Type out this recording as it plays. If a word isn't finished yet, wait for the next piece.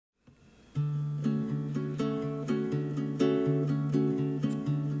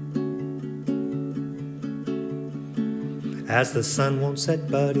As the sun won't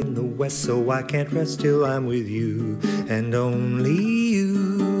set but in the west, so I can't rest till I'm with you, and only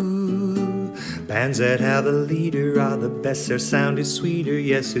you. Bands that have a leader are the best, their sound is sweeter,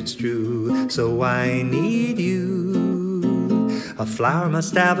 yes it's true, so I need you. A flower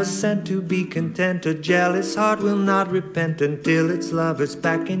must have a scent to be content, a jealous heart will not repent until its lover's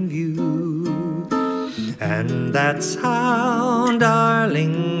back in view. And that's how,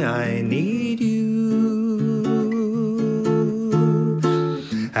 darling, I need you.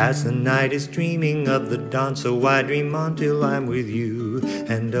 As the night is dreaming of the dawn, so I dream on till I'm with you,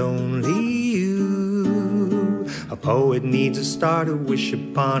 and only you. A poet needs a star to wish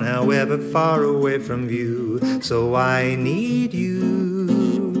upon, however far away from view, so I need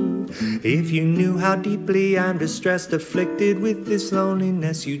you. If you knew how deeply I'm distressed, afflicted with this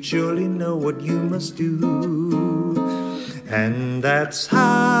loneliness, you'd surely know what you must do. And that's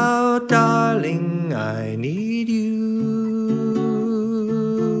how, darling, I need you.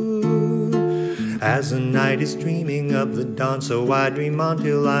 As the night is dreaming of the dawn, so I dream on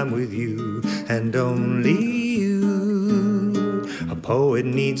till I'm with you, and only you. A poet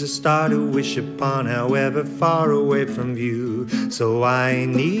needs a star to wish upon, however far away from view, so I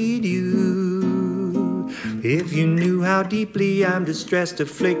need you. If you knew how deeply I'm distressed,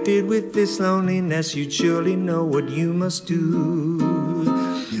 afflicted with this loneliness, you'd surely know what you must do.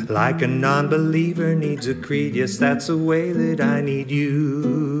 Like a non-believer needs a creed, yes, that's the way that I need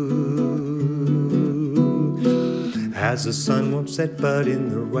you. As the sun won't set but in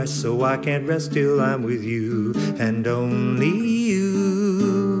the west, so I can't rest till I'm with you, and only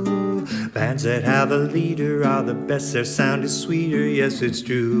you. Bands that have a leader are the best, their sound is sweeter, yes it's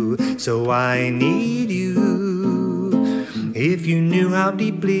true, so I need you. If you knew how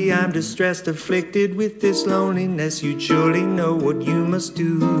deeply I'm distressed, afflicted with this loneliness, you'd surely know what you must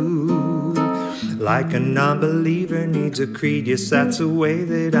do. Like a non-believer needs a creed, yes that's the way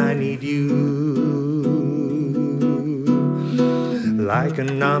that I need you. Like a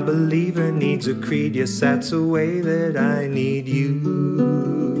non-believer needs a creed, yes that's the way that I need you.